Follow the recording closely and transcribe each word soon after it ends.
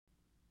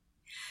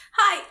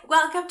Hi,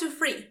 welcome to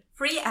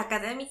Free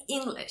Academic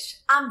English.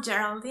 I'm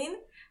Geraldine,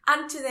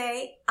 and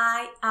today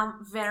I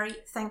am very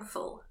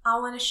thankful. I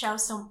want to show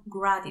some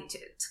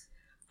gratitude.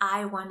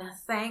 I want to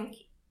thank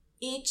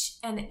each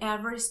and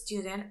every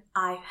student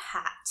I've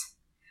had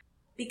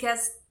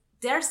because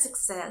their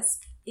success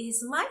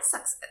is my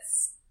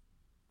success,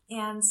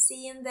 and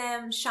seeing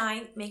them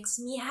shine makes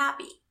me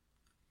happy.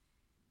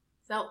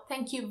 So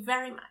thank you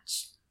very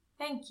much.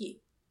 Thank you.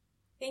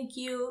 Thank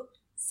you,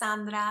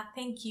 Sandra.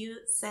 Thank you,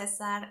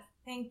 Cesar.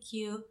 Thank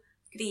you,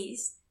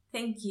 Chris.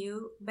 Thank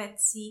you,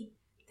 Betsy.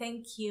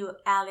 Thank you,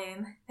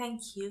 Ellen.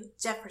 Thank you,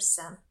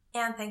 Jefferson.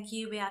 And thank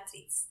you,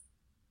 Beatriz.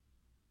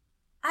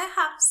 I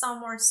have some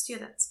more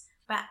students,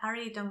 but I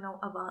really don't know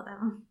about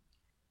them.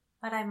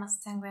 But I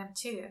must thank them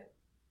too.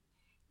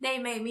 They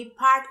made me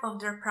part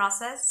of their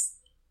process,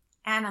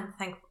 and I'm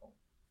thankful.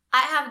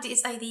 I have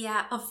this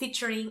idea of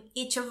featuring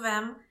each of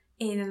them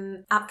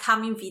in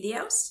upcoming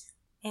videos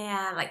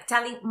and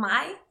telling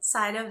my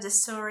side of the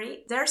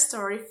story, their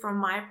story from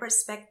my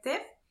perspective,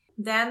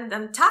 then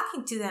I'm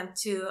talking to them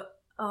too,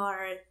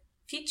 or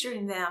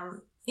featuring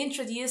them,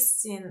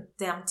 introducing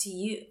them to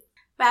you.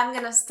 But I'm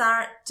gonna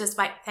start just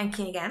by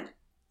thanking again.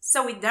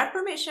 So with their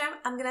permission,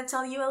 I'm gonna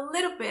tell you a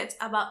little bit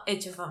about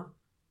each of them.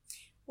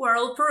 We're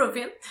all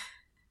proven.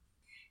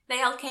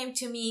 They all came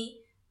to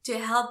me to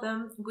help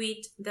them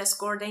with the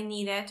score they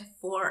needed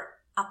for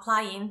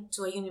applying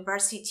to a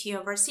university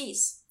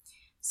overseas.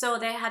 So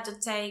they had to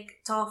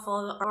take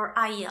TOEFL or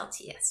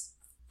IELTS.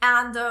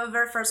 And the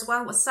very first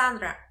one was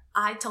Sandra.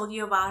 I told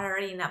you about her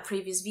in a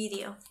previous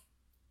video.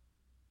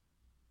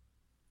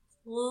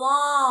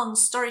 Long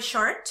story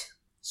short,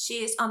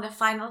 she is on the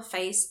final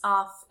phase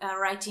of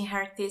writing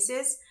her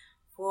thesis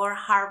for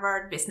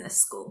Harvard Business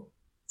School.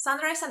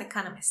 Sandra is an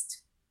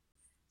economist.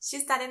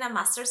 She's studying a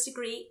master's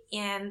degree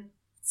in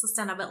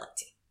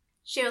sustainability.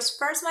 She was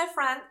first my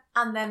friend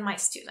and then my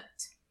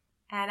student.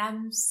 And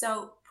I'm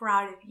so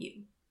proud of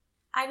you.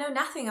 I know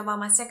nothing about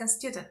my second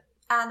student,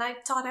 and I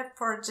taught it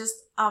for just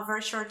a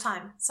very short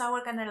time, so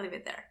we're gonna leave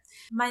it there.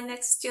 My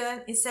next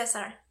student is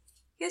Cesar.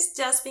 He's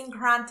just been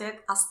granted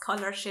a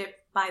scholarship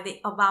by the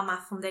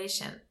Obama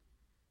Foundation,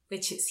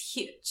 which is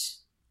huge.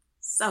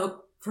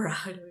 So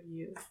proud of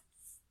you.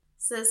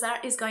 Cesar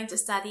is going to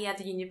study at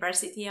the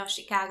University of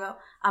Chicago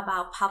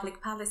about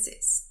public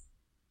policies.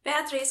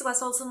 Beatriz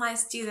was also my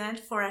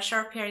student for a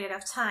short period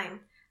of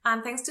time.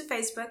 And thanks to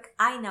Facebook,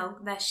 I know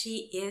that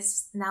she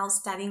is now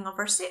studying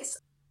overseas.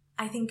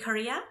 I think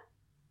Korea?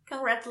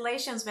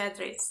 Congratulations,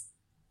 Beatriz.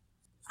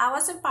 I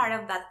wasn't part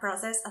of that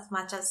process as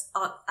much as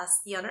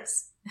the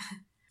others.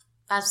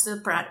 I'm so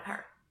proud of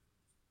her.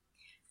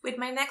 With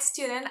my next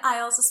student, I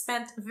also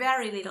spent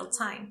very little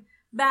time.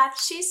 But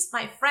she's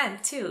my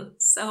friend too,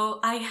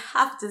 so I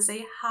have to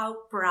say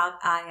how proud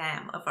I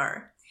am of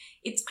her.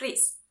 It's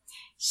Chris.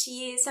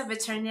 She is a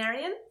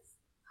veterinarian.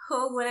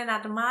 Who wouldn't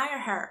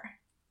admire her?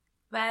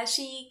 But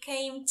she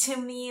came to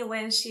me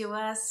when she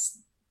was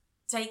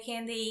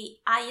taking the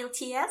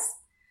IELTS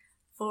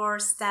for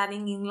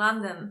studying in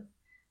London.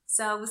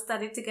 So we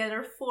studied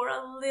together for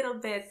a little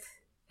bit,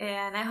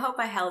 and I hope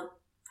I helped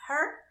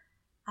her.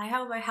 I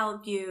hope I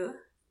helped you.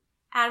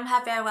 I'm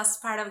happy I was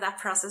part of that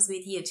process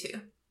with you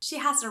too. She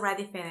has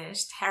already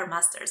finished her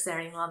master's there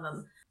in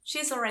London.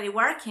 She's already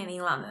working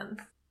in London.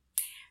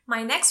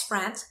 My next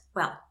friend,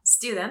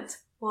 student,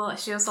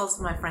 she was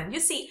also my friend. You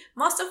see,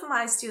 most of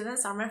my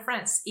students are my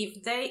friends.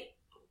 If they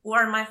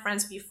were my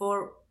friends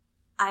before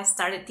I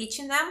started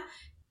teaching them,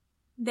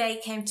 they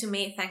came to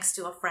me thanks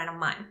to a friend of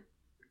mine,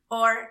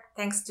 or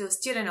thanks to a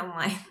student of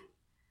mine,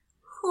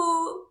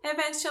 who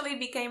eventually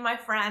became my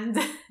friend.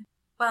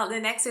 The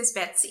next is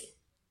Betsy.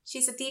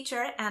 She's a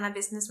teacher and a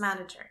business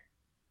manager,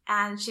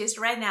 and she's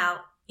right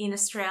now in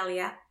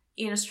Australia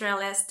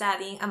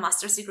studying a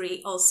master's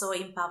degree also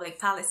in public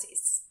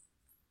policies.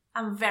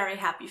 I'm very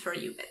happy for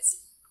you, Betsy.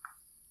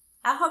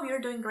 I hope you're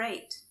doing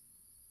great.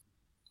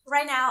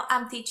 Right now,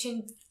 I'm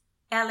teaching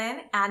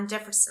Ellen and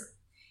Jefferson.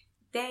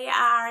 They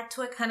are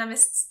two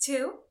economists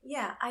too.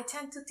 Yeah, I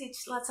tend to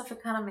teach lots of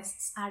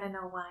economists. I don't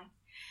know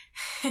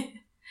why.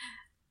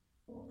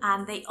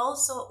 And they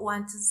also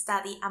want to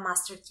study a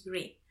master's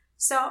degree.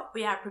 So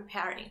we are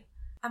preparing.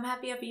 I'm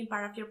happy of being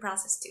part of your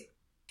process too.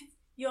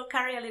 You'll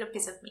carry a little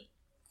piece of me.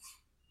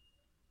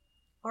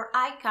 Or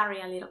I carry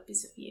a little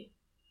piece of you.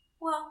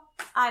 Well,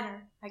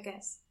 either, I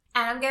guess.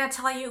 And I'm going to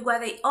tell you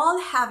what they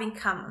all have in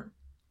common.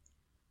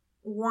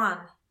 1,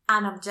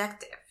 an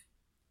objective.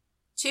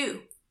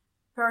 2,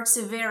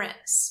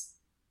 perseverance.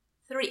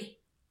 3,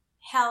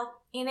 help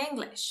in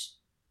English.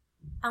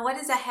 And what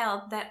is the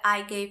help that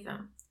I gave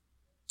them?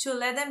 To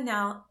let them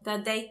know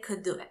that they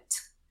could do it.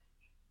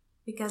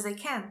 Because they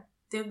can.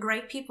 They're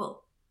great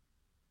people.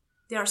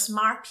 They're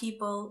smart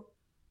people,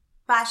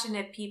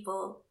 passionate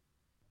people,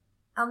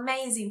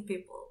 amazing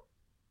people.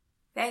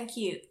 Thank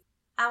you.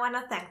 I want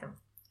to thank them.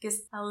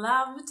 Because I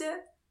loved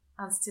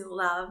and still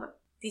love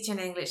teaching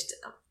English to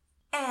them.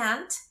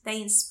 And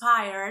they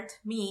inspired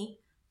me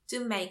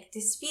to make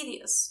these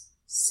videos.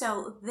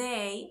 So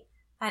they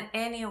And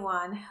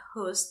anyone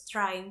who's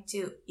trying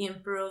to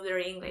improve their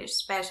English,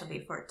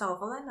 especially for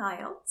TOEFL and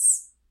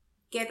IELTS,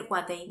 get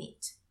what they need.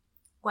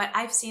 What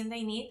I've seen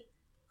they need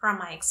from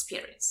my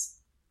experience.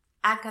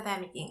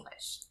 Academic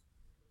English.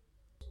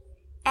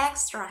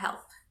 Extra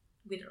help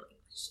with your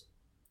English.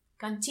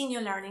 Continue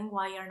learning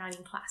while you're not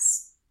in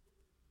class.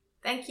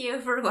 Thank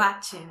you for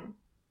watching.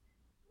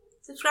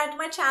 Subscribe to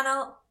my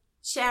channel,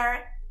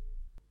 share,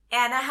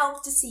 and I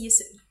hope to see you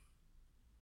soon.